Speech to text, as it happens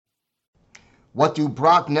What do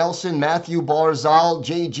Brock Nelson, Matthew Barzal,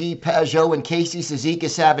 J.G. Pageau, and Casey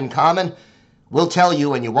Cizikas have in common? We'll tell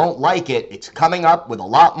you, and you won't like it. It's coming up with a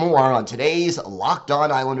lot more on today's Locked On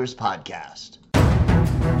Islanders podcast.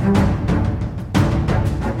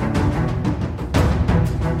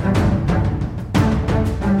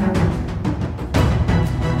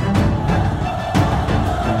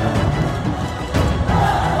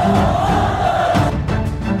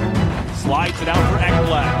 Slides it out for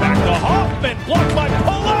Ekblad. Back to Hoffman. Blocked by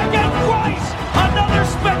Pulock and Price. Another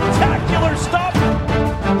spectacular stop.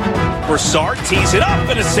 Broussard tees it up,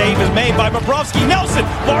 and a save is made by Bobrovsky. Nelson.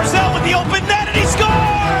 Barzal with the open net, and he scores!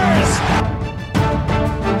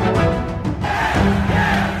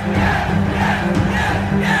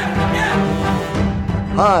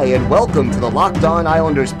 Hi, and welcome to the Locked On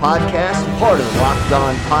Islanders podcast, part of the Locked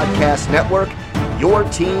On Podcast Network, your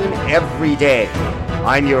team every day.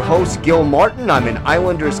 I'm your host, Gil Martin. I'm an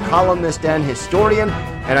Islanders columnist and historian,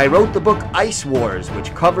 and I wrote the book Ice Wars,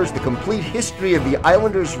 which covers the complete history of the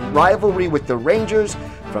Islanders' rivalry with the Rangers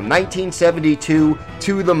from 1972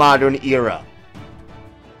 to the modern era.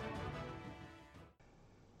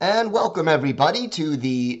 And welcome, everybody, to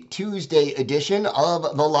the Tuesday edition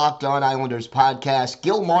of the Locked On Islanders podcast.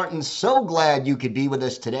 Gil Martin, so glad you could be with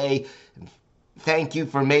us today. Thank you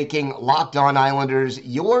for making Locked On Islanders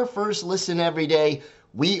your first listen every day.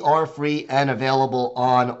 We are free and available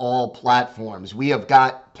on all platforms. We have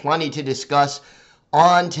got plenty to discuss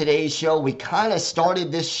on today's show. We kind of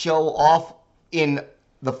started this show off in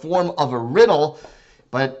the form of a riddle,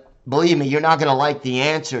 but believe me, you're not going to like the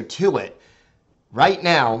answer to it. Right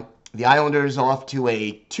now, the Islanders off to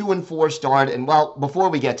a 2-4 start. And, well, before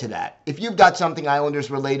we get to that, if you've got something Islanders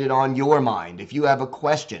related on your mind, if you have a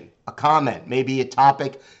question, a comment, maybe a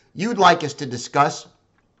topic you'd like us to discuss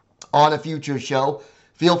on a future show,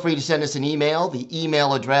 feel free to send us an email. The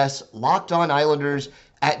email address,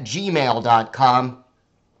 lockedonislanders@gmail.com.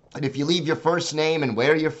 And if you leave your first name and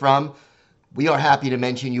where you're from, we are happy to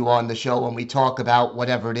mention you on the show when we talk about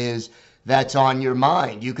whatever it is that's on your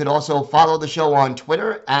mind. You could also follow the show on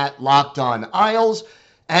Twitter at LockedOnIsles,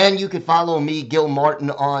 and you could follow me, Gil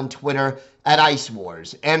Martin, on Twitter at Ice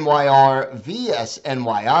Wars, NYRVSNYI.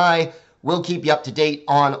 We'll keep you up to date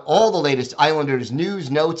on all the latest Islanders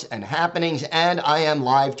news, notes, and happenings, and I am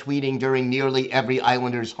live tweeting during nearly every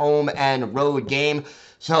Islanders home and road game.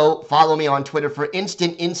 So follow me on Twitter for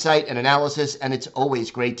instant insight and analysis, and it's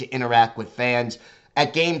always great to interact with fans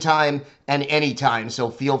at game time and anytime. So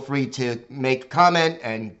feel free to make a comment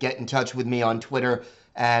and get in touch with me on Twitter,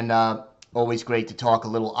 and always great to talk a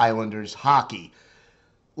little Islanders hockey.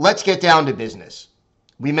 Let's get down to business.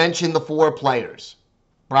 We mentioned the four players: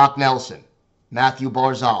 Brock Nelson, Matthew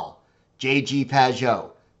Barzal, J.G.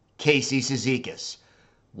 Pageau, Casey Cizikas.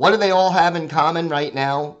 What do they all have in common right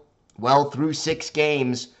now? Well, through 6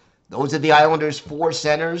 games, those are the Islanders' 4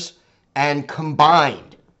 centers, and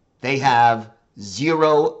combined, they have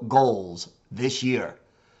 0 goals this year.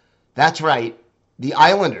 That's right, the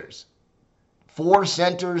Islanders, 4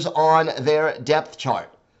 centers on their depth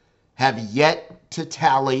chart, have yet to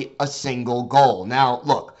tally a single goal. Now,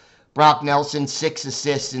 look, Brock Nelson, 6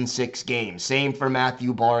 assists in 6 games. Same for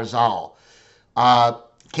Matthew Barzal.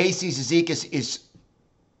 Casey Cizikas is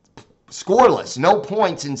scoreless, no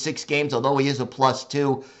points in 6 games, although he is a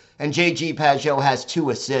 +2. And J.G. Pageau has 2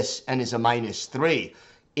 assists and is a -3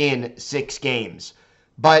 in 6 games.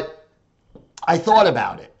 But I thought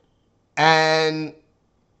about it. And,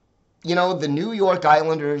 you know, the New York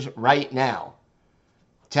Islanders right now,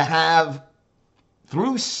 to have,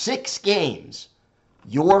 through 6 games,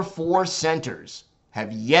 your 4 centers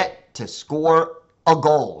have yet to score a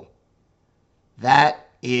goal. That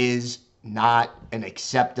is not an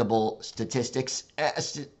acceptable statistic.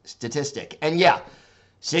 And yeah,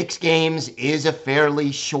 6 games is a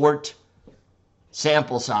fairly short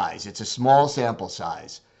sample size. It's a small sample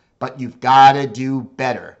size. But you've got to do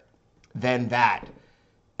better than that.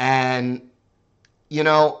 And, you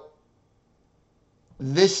know,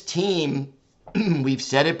 this team, we've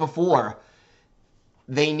said it before,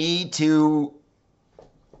 they need to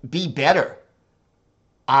be better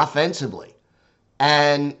offensively.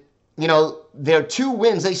 And, you know, their 2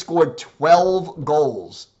 wins, they scored 12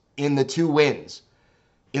 goals in the 2 wins.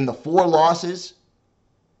 In the 4 losses,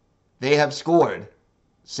 they have scored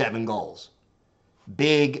 7 goals.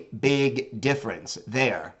 Big, big difference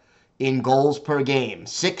there in goals per game.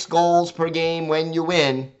 6 goals per game when you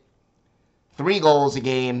win, 3 goals a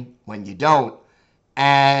game when you don't.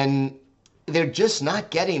 And they're just not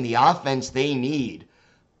getting the offense they need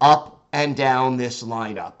up and down this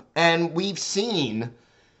lineup. And we've seen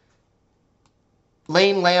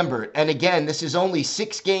Lane Lambert, and again, this is only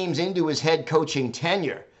 6 games into his head coaching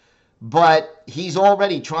tenure, but he's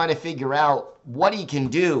already trying to figure out what he can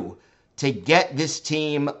do to get this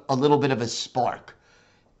team a little bit of a spark.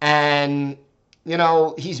 And,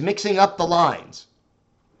 he's mixing up the lines.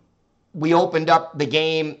 We opened up the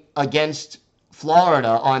game against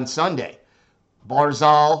Florida on Sunday.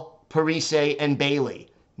 Barzal, Parise, and Bailey.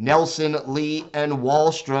 Nelson, Lee, and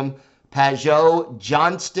Wahlstrom. Pajot,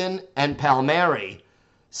 Johnston, and Palmieri.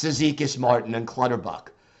 Cizikas, Martin, and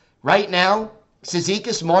Clutterbuck. Right now,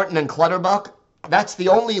 Cizikas, Martin, and Clutterbuck, that's the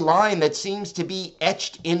only line that seems to be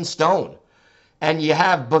etched in stone. And you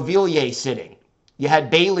have Beauvillier sitting. You had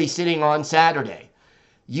Bailey sitting on Saturday.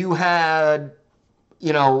 You had,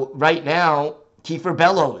 right now, Kiefer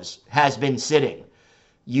Bellows has been sitting.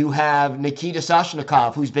 You have Nikita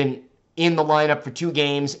Soshnikov, who's been in the lineup for 2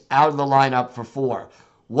 games, out of the lineup for 4.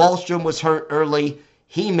 Wahlstrom was hurt early.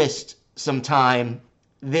 He missed some time.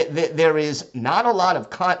 There is not a lot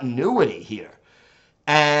of continuity here.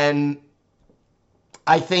 And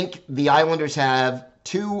I think the Islanders have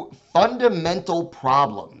 2 fundamental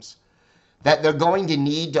problems that they're going to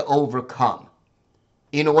need to overcome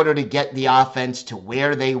in order to get the offense to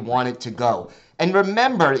where they want it to go. And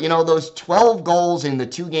remember, those 12 goals in the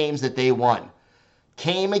 2 games that they won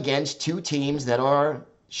came against 2 teams that are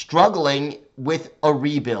struggling with a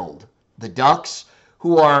rebuild. The Ducks,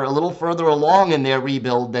 who are a little further along in their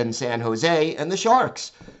rebuild than San Jose, and the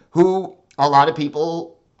Sharks, who a lot of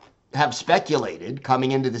people have speculated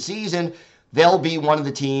coming into the season, they'll be one of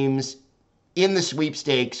the teams in the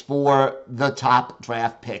sweepstakes for the top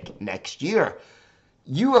draft pick next year.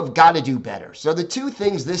 You have got to do better. So the 2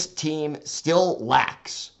 things this team still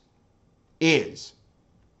lacks is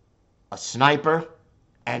a sniper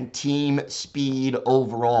and team speed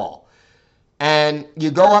overall. And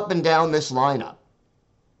you go up and down this lineup.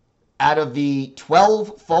 Out of the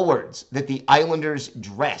 12 forwards that the Islanders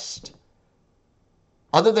dressed,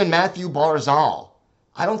 other than Matthew Barzal,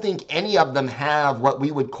 I don't think any of them have what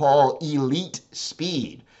we would call elite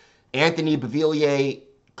speed. Anthony Beauvillier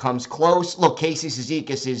comes close. Look, Casey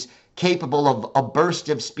Cizikas is capable of a burst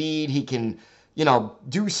of speed. He can,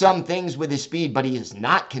 do some things with his speed, but he is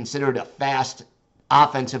not considered a fast,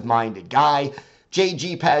 offensive-minded guy.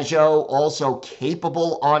 J.G. Pajot, also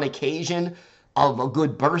capable on occasion of a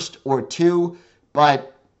good burst or 2,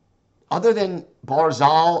 but other than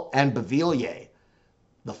Barzal and Beauvillier,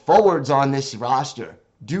 the forwards on this roster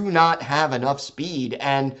do not have enough speed.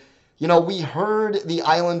 And, we heard the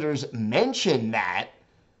Islanders mention that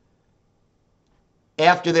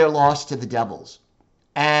after their loss to the Devils.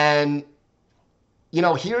 And,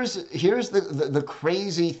 here's the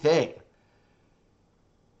crazy thing.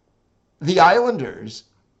 The Islanders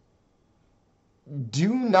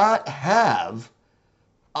do not have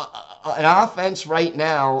an offense right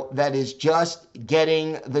now that is just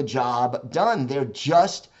getting the job done. They're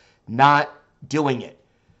just not doing it.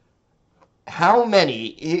 How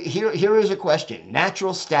many, here is a question.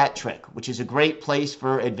 Natural Stat Trick, which is a great place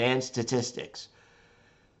for advanced statistics.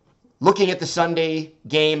 Looking at the Sunday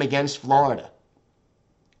game against Florida.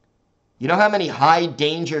 You know how many high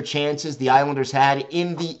danger chances the Islanders had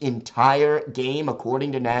in the entire game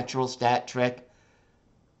according to Natural Stat Trick?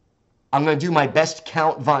 I'm going to do my best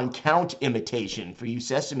Count Von Count imitation for you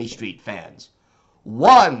Sesame Street fans.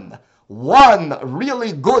 One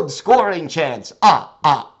really good scoring chance.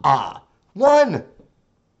 One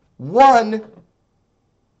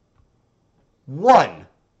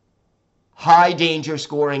high danger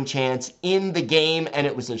scoring chance in the game, and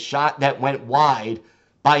it was a shot that went wide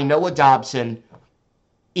by Noah Dobson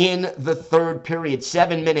in the 3rd period,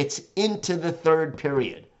 7 minutes into the 3rd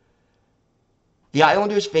period. The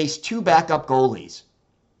Islanders faced 2 backup goalies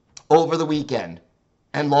over the weekend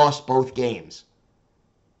and lost both games.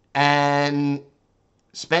 And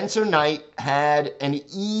Spencer Knight had an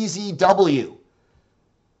easy W.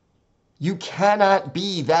 You cannot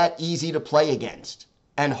be that easy to play against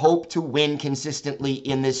and hope to win consistently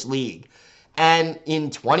in this league. And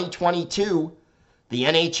in 2022, the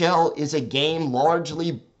NHL is a game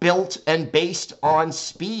largely built and based on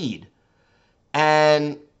speed.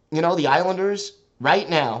 And, the Islanders right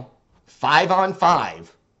now, 5-on-5,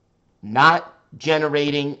 not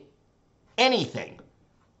generating anything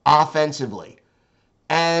offensively.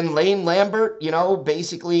 And Lane Lambert,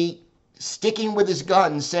 basically sticking with his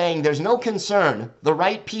guns, saying there's no concern. The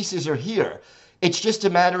right pieces are here. It's just a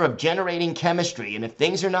matter of generating chemistry. And if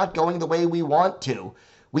things are not going the way we want to,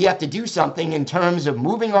 we have to do something in terms of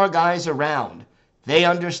moving our guys around. They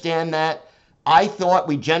understand that. I thought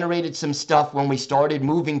we generated some stuff when we started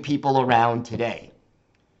moving people around today.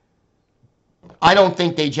 I don't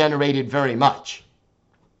think they generated very much.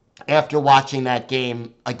 after watching that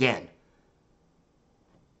game again.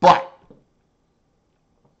 But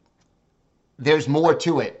there's more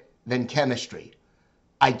to it than chemistry.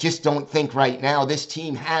 I just don't think right now this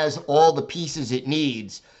team has all the pieces it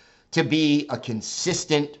needs to be a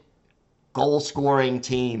consistent goal-scoring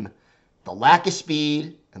team. The lack of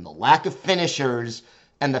speed and the lack of finishers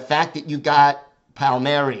and the fact that you got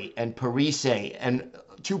Palmieri and Parise and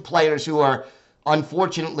two players who are,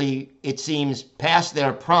 unfortunately, it seems, past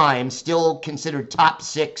their prime, still considered top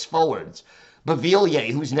six forwards.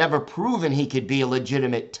 Beauvillier, who's never proven he could be a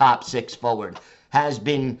legitimate top six forward, has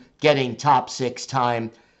been getting top six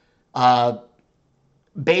time.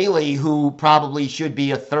 Bailey, who probably should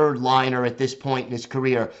be a third liner at this point in his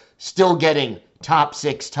career, still getting top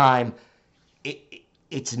six time.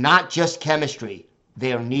 It's not just chemistry.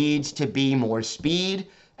 There needs to be more speed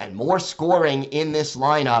and more scoring in this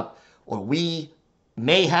lineup, or we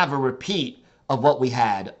may have a repeat of what we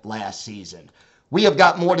had last season. We have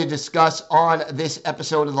got more to discuss on this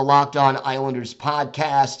episode of the Locked On Islanders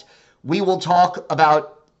podcast. We will talk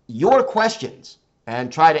about your questions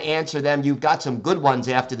and try to answer them. You've got some good ones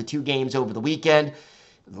after the two games over the weekend.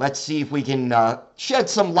 Let's see if we can shed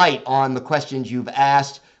some light on the questions you've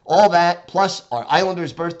asked. All that, plus our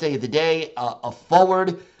Islanders birthday of the day, a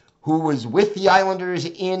forward who was with the Islanders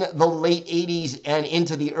in the late 80s and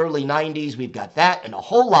into the early 90s. We've got that and a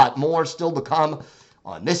whole lot more still to come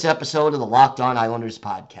on this episode of the Locked On Islanders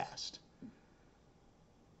podcast.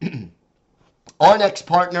 Our next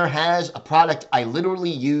partner has a product I literally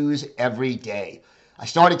use every day. I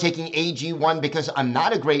started taking AG1 because I'm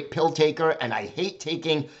not a great pill taker and I hate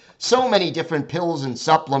taking so many different pills and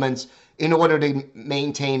supplements in order to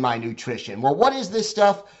maintain my nutrition. Well, what is this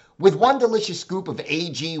stuff? With one delicious scoop of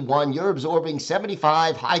AG1, you're absorbing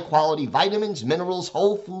 75 high-quality vitamins, minerals,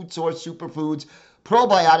 whole food source superfoods,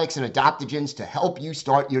 probiotics, and adaptogens to help you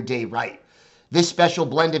start your day right. This special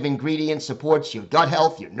blend of ingredients supports your gut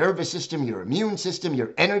health, your nervous system, your immune system,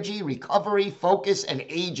 your energy, recovery, focus, and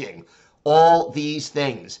aging. All these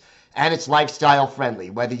things. And it's lifestyle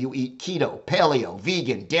friendly. Whether you eat keto, paleo,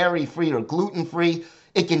 vegan, dairy-free, or gluten-free,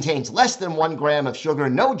 it contains less than 1 gram of sugar,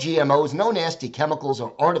 no GMOs, no nasty chemicals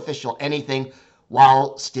or artificial anything,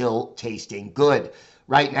 while still tasting good.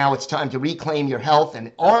 Right now, it's time to reclaim your health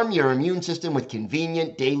and arm your immune system with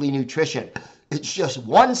convenient daily nutrition. It's just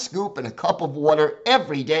 1 scoop in a cup of water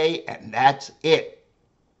every day, and that's it.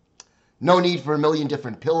 No need for a million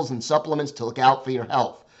different pills and supplements to look out for your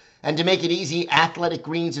health. And to make it easy, Athletic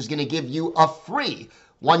Greens is going to give you a free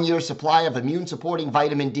 1-year supply of immune-supporting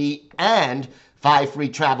vitamin D and 5 free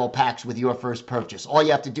travel packs with your first purchase. All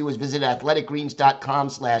you have to do is visit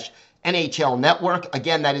athleticgreens.com/NHL Network.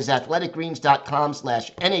 Again, that is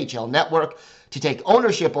athleticgreens.com/NHL Network to take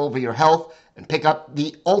ownership over your health and pick up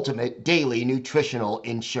the ultimate daily nutritional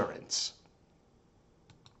insurance.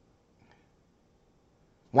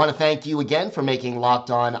 Want to thank you again for making Locked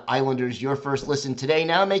On Islanders your first listen today.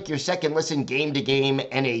 Now make your second listen game-to-game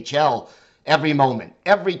NHL. Every moment,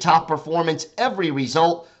 every top performance, every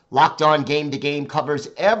result, Locked On Game-to-Game covers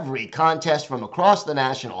every contest from across the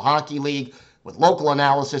National Hockey League with local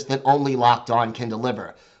analysis that only Locked On can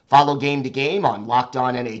deliver. Follow Game-to-Game on Locked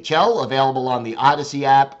On NHL, available on the Odyssey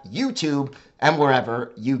app, YouTube, and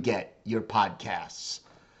wherever you get your podcasts.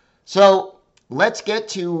 So let's get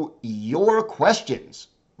to your questions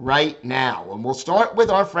right now. And we'll start with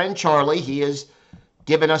our friend Charlie. He has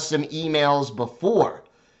given us some emails before.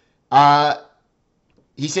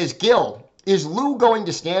 He says, Gil, is Lou going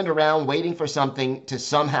to stand around waiting for something to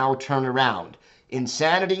somehow turn around?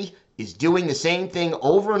 Insanity is doing the same thing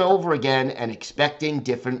over and over again and expecting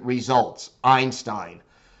different results. Einstein.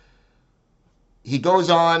 He goes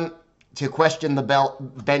on to question the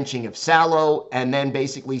benching of Salo and then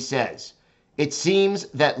basically says, it seems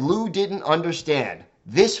that Lou didn't understand.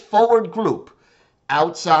 This forward group,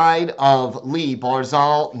 outside of Lee,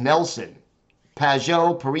 Barzal, Nelson,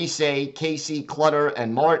 Pajot, Parise, Casey, Clutter,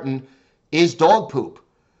 and Martin, is dog poop.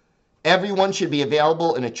 Everyone should be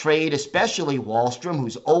available in a trade, especially Wahlstrom,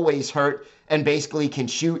 who's always hurt and basically can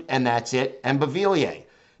shoot, and that's it, and Beauvillier.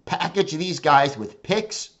 Package these guys with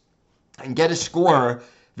picks and get a scorer,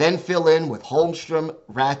 then fill in with Holmstrom,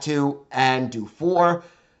 Ratu, and Dufour.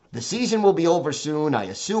 The season will be over soon. I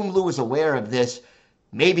assume Lou is aware of this.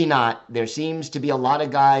 Maybe not. There seems to be a lot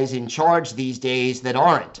of guys in charge these days that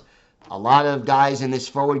aren't. A lot of guys in this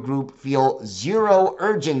forward group feel zero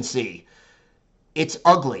urgency. It's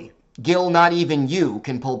ugly. Gil, not even you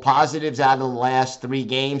can pull positives out of the last 3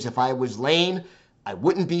 games. If I was Lane, I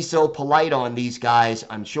wouldn't be so polite on these guys.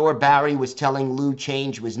 I'm sure Barry was telling Lou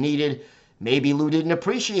change was needed. Maybe Lou didn't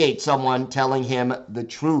appreciate someone telling him the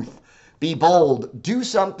truth. Be bold. Do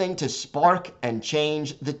something to spark and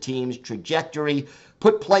change the team's trajectory.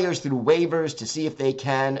 Put players through waivers to see if they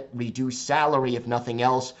can reduce salary, if nothing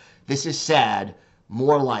else. This is sad,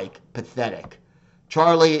 more like pathetic.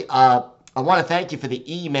 Charlie, I want to thank you for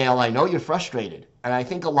the email. I know you're frustrated, and I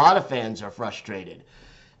think a lot of fans are frustrated.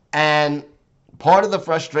 And part of the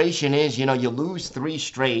frustration is, you lose 3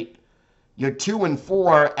 straight. You're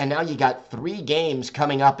 2-4, and now you got 3 games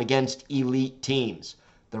coming up against elite teams.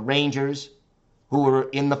 The Rangers, who were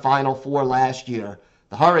in the Final Four last year.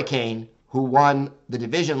 The Hurricane, who won the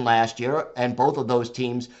division last year, and both of those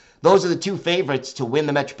teams, those are the 2 favorites to win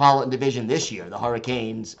the Metropolitan Division this year, the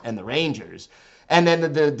Hurricanes and the Rangers. And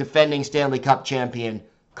then the defending Stanley Cup champion,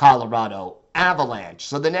 Colorado Avalanche.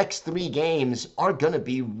 So the next 3 games are going to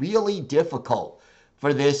be really difficult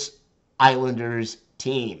for this Islanders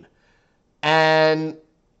team. And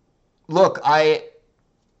look, I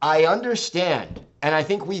understand, and I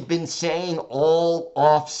think we've been saying all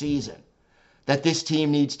off season that this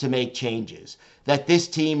team needs to make changes, that this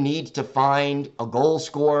team needs to find a goal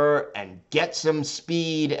scorer and get some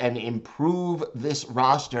speed and improve this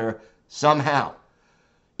roster somehow.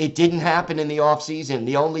 It didn't happen in the offseason.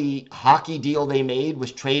 The only hockey deal they made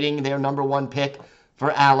was trading their number 1 pick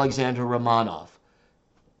for Alexander Romanov.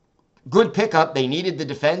 Good pickup. They needed the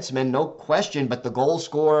defenseman, no question, but the goal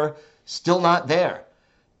scorer still not there.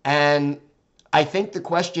 And I think the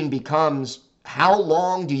question becomes, how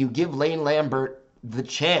long do you give Lane Lambert the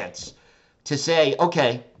chance to say,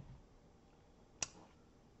 okay,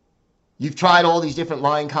 you've tried all these different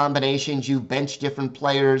line combinations, you've benched different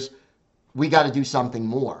players, we got to do something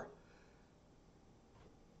more.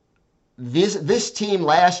 This team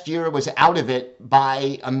last year was out of it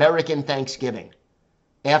by American Thanksgiving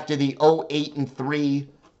after the 0-8-3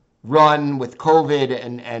 run with COVID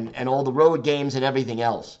and all the road games and everything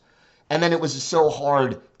else. And then it was so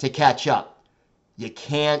hard to catch up. You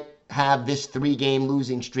can't have this 3-game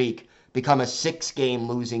losing streak become a 6-game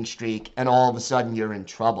losing streak and all of a sudden you're in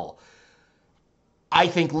trouble. I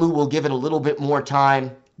think Lou will give it a little bit more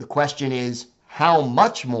time. The question is, how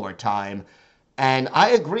much more time? And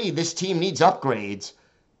I agree, this team needs upgrades,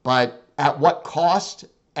 but at what cost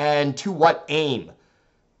and to what aim?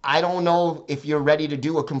 I don't know if you're ready to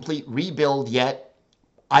do a complete rebuild yet.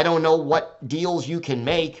 I don't know what deals you can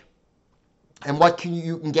make and what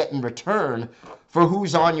you can get in return for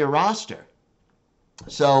who's on your roster.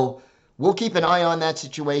 So we'll keep an eye on that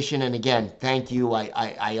situation. And again, thank you.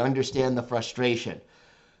 I understand the frustration.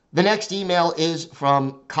 The next email is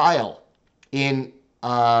from Kyle in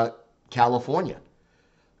California.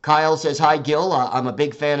 Kyle says, "Hi, Gil. I'm a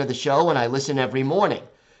big fan of the show, and I listen every morning.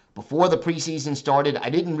 Before the preseason started, I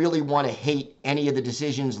didn't really want to hate any of the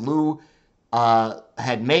decisions Lou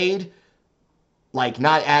had made, like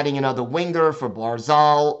not adding another winger for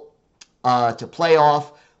Barzal to play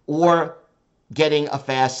off or getting a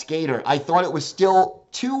fast skater. I thought it was still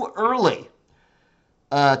too early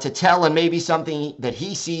to tell, and maybe something that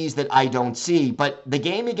he sees that I don't see. But the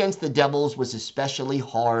game against the Devils was especially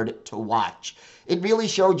hard to watch. It really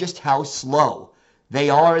showed just how slow they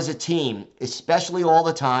are as a team, especially all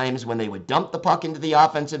the times when they would dump the puck into the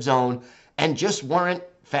offensive zone and just weren't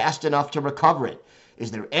fast enough to recover it. Is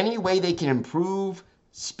there any way they can improve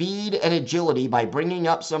speed and agility by bringing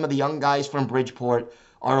up some of the young guys from Bridgeport?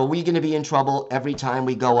 Or are we going to be in trouble every time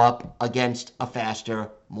we go up against a faster,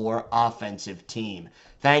 more offensive team?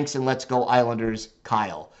 Thanks, and let's go Islanders,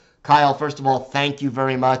 Kyle." Kyle, first of all, thank you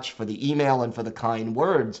very much for the email and for the kind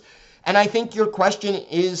words. And I think your question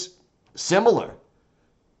is similar.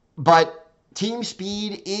 But team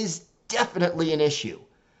speed is definitely an issue.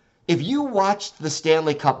 If you watched the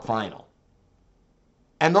Stanley Cup final,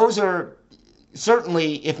 and those are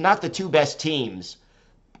certainly, if not the 2 best teams,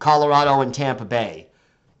 Colorado and Tampa Bay,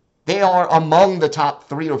 they are among the top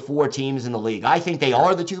 3 or 4 teams in the league. I think they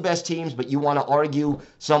are the 2 best teams, but you want to argue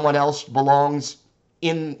someone else belongs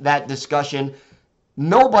in that discussion.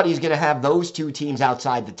 Nobody's going to have those 2 teams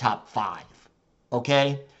outside the top 5,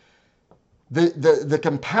 okay? The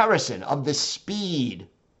comparison of the speed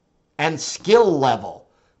and skill level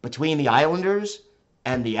between the Islanders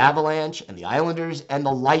and the Avalanche and the Islanders and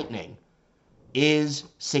the Lightning is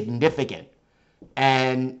significant.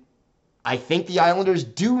 And I think the Islanders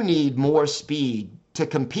do need more speed to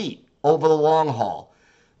compete over the long haul.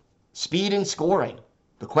 Speed and scoring.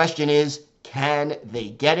 The question is, can they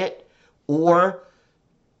get it? Or,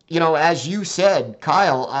 as you said,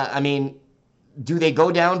 Kyle, I mean, do they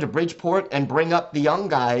go down to Bridgeport and bring up the young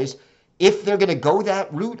guys? If they're going to go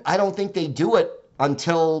that route, I don't think they do it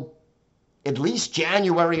until at least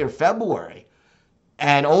January or February.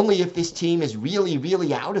 And only if this team is really,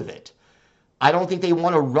 really out of it. I don't think they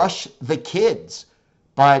want to rush the kids,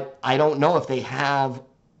 but I don't know if they have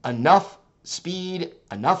enough speed,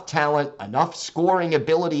 enough talent, enough scoring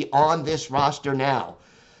ability on this roster now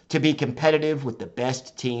to be competitive with the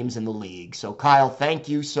best teams in the league. So, Kyle, thank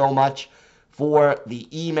you so much for the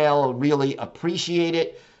email. Really appreciate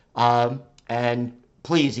it. And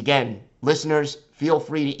please, again, listeners, feel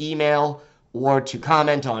free to email or to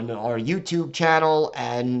comment on our YouTube channel,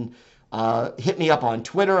 and hit me up on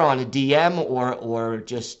Twitter on a DM, or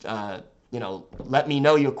just let me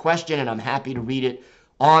know your question, and I'm happy to read it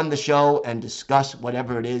on the show and discuss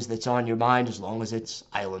whatever it is that's on your mind, as long as it's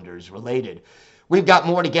Islanders related. We've got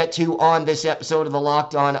more to get to on this episode of the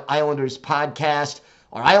Locked On Islanders podcast.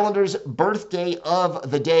 Our Islanders birthday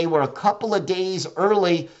of the day. We're a couple of days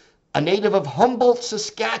early. A native of Humboldt,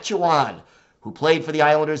 Saskatchewan, who played for the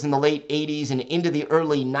Islanders in the late 80s and into the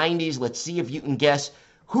early 90s. Let's see if you can guess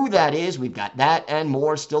who that is. We've got that and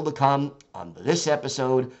more still to come on this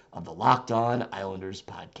episode of the Locked On Islanders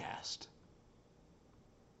podcast.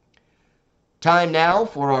 Time now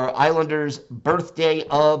for our Islanders birthday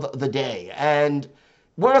of the day. And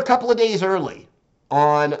we're a couple of days early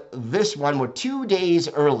on this one. We're 2 days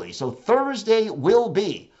early. So Thursday will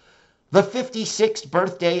be the 56th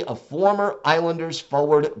birthday of former Islanders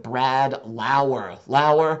forward Brad Lauer.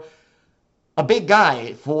 Lauer, a big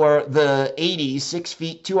guy for the 80s, 6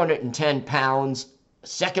 feet, 210 pounds,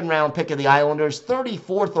 second-round pick of the Islanders,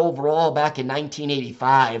 34th overall back in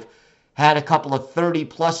 1985. Had a couple of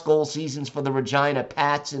 30-plus goal seasons for the Regina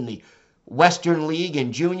Pats in the Western League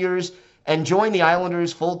and juniors, and joined the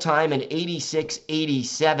Islanders full-time in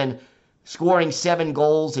 86-87, scoring 7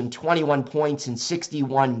 goals and 21 points in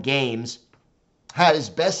 61 games. Had his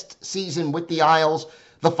best season with the Isles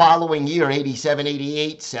the following year,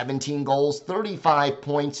 87-88, 17 goals, 35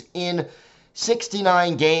 points in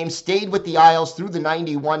 69 games. Stayed with the Isles through the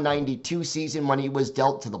 91-92 season when he was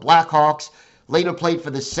dealt to the Blackhawks. Later played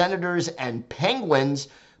for the Senators and Penguins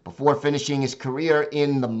before finishing his career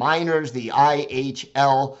in the minors, the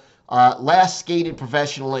IHL. Last skated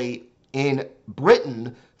professionally in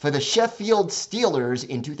Britain for the Sheffield Steelers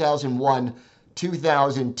in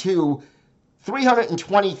 2001-2002.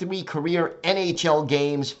 323 career NHL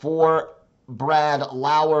games for Brad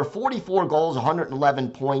Lauer. 44 goals,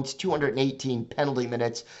 111 points, 218 penalty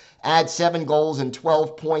minutes. Add 7 goals and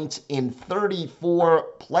 12 points in 34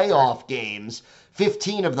 playoff games.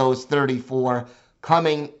 15 of those 34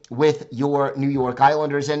 coming with your New York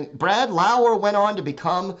Islanders. And Brad Lauer went on to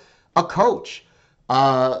become a coach.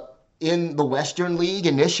 In the Western League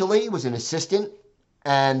initially, was an assistant,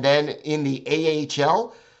 and then in the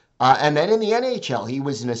AHL, and then in the NHL. He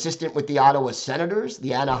was an assistant with the Ottawa Senators,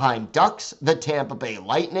 the Anaheim Ducks, the Tampa Bay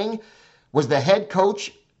Lightning, was the head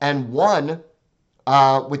coach and won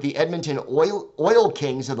with the Edmonton Oil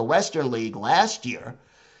Kings of the Western League last year,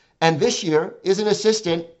 and this year is an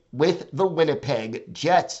assistant with the Winnipeg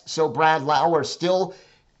Jets. So Brad Lauer still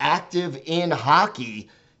active in hockey,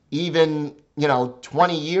 even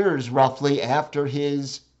 20 years roughly after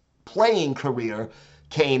his playing career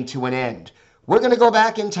came to an end. We're going to go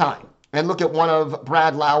back in time and look at one of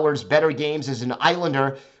Brad Lauer's better games as an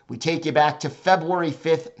Islander. We take you back to February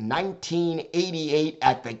 5th, 1988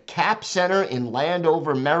 at the Cap Center in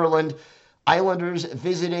Landover, Maryland. Islanders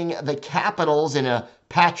visiting the Capitals in a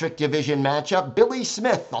Patrick Division matchup. Billy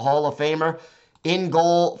Smith, the Hall of Famer, in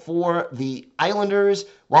goal for the Islanders,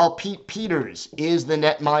 while Pete Peters is the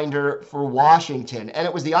netminder for Washington. And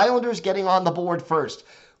it was the Islanders getting on the board first.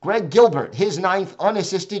 Greg Gilbert, his 9th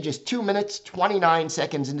unassisted, just 2 minutes, 29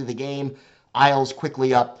 seconds into the game. Isles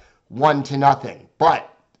quickly up 1-0.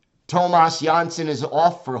 But Tomas Janssen is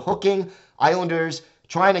off for hooking. Islanders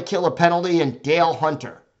trying to kill a penalty, and Dale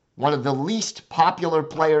Hunter, one of the least popular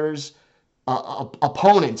players,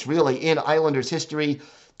 opponents really in Islanders history,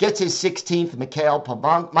 gets his 16th.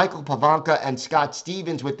 Michael Pavanka and Scott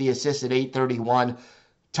Stevens with the assist at 8:31.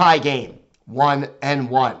 Tie game,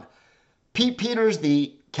 1-1. Pete Peters,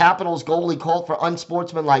 the Capitals goalie, called for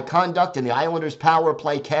unsportsmanlike conduct, and the Islanders power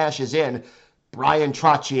play cashes in. Brian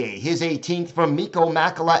Trottier, his 18th from Mikko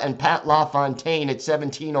Makala and Pat LaFontaine at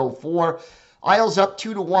 17:04. Isles up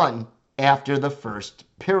 2-1 after the first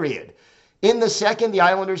period. In the second, the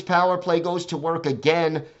Islanders power play goes to work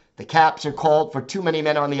again. The Caps are called for too many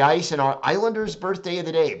men on the ice, and our Islanders birthday of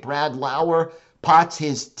the day, Brad Lauer, pots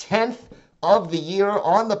his 10th of the year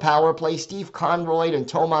on the power play. Steve Conroy and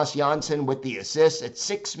Tomas Janssen with the assists at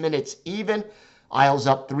 6 minutes even. Isles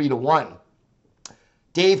up 3-1.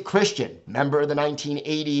 Dave Christian, member of the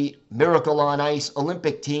 1980 Miracle on Ice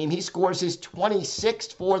Olympic team, he scores his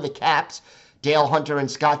 26th for the Caps. Dale Hunter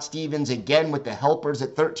and Scott Stevens again with the helpers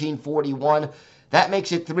at 13:41. That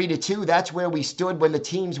makes it 3-2. That's where we stood when the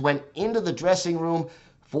teams went into the dressing room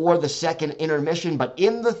for the second intermission. But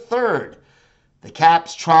in the third, the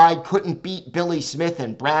Caps tried, couldn't beat Billy Smith,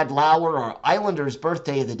 and Brad Lauer, our Islanders'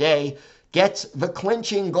 birthday of the day, gets the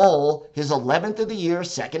clinching goal, his 11th of the year,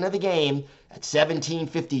 second of the game, at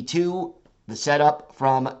 17:52. The setup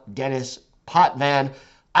from Dennis Potvin.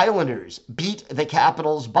 Islanders beat the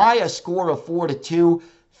Capitals by a score of 4-2,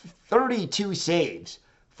 32 saves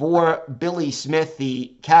for Billy Smith.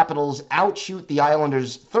 The Capitals outshoot the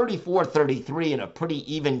Islanders 34-33 in a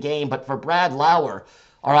pretty even game. But for Brad Lauer,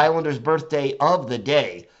 our Islanders' birthday of the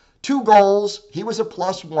day, 2 goals. He was a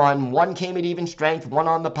 +1. One came at even strength, one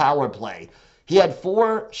on the power play. He had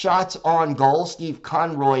 4 shots on goal. Steve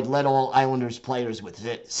Conroy led all Islanders players with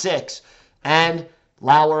 6. And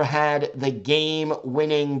Lauer had the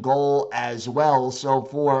game-winning goal as well. So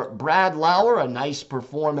for Brad Lauer, a nice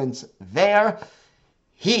performance there.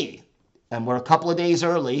 And we're a couple of days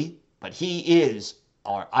early, but he is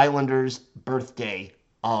our Islanders' birthday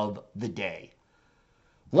of the day.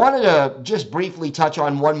 Wanted to just briefly touch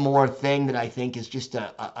on one more thing that I think is just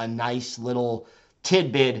a nice little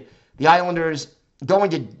tidbit. The Islanders going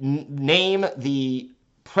to name the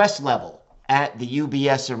press level at the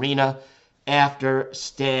UBS Arena after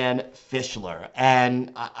Stan Fischler.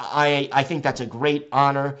 And I think that's a great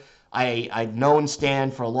honor. I've known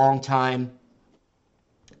Stan for a long time.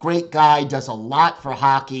 Great guy, does a lot for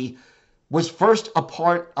hockey. Was first a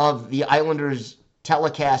part of the Islanders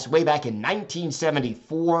telecast way back in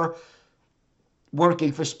 1974,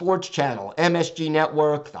 working for Sports Channel, MSG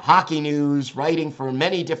Network, the Hockey News, writing for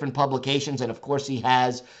many different publications, and of course he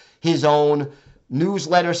has his own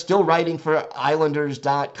newsletter, still writing for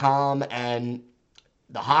Islanders.com and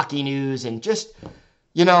the Hockey News, and just,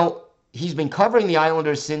 he's been covering the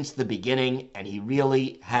Islanders since the beginning, and he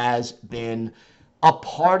really has been a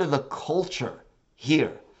part of the culture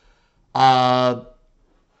here.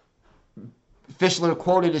 Fischler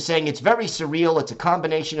quoted as saying, "It's very surreal. It's a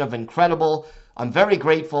combination of incredible. I'm very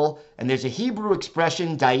grateful. And there's a Hebrew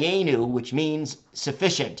expression, dayenu, which means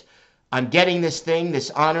sufficient. I'm getting this thing, this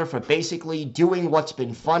honor for basically doing what's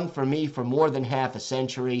been fun for me for more than half a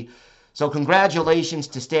century." So congratulations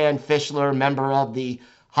to Stan Fischler, member of the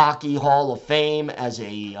Hockey Hall of Fame, as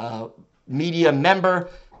a media member,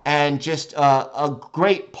 and just a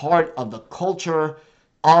great part of the culture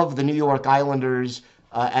of the New York Islanders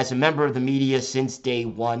as a member of the media since day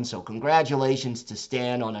one. So congratulations to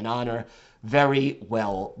Stan on an honor very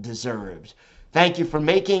well deserved. Thank you for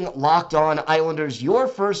making Locked On Islanders your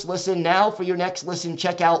first listen. Now for your next listen,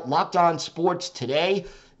 check out Locked On Sports Today,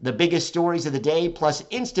 the biggest stories of the day, plus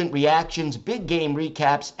instant reactions, big game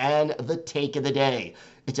recaps, and the take of the day.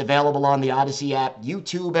 It's available on the Odyssey app,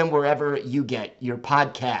 YouTube, and wherever you get your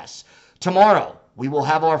podcasts. Tomorrow, we will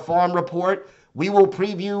have our farm report. We will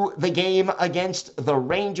preview the game against the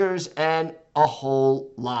Rangers and a whole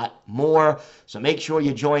lot more. So make sure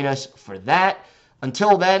you join us for that.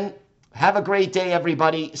 Until then, have a great day,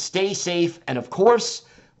 everybody. Stay safe. And of course,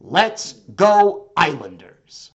 let's go Islanders.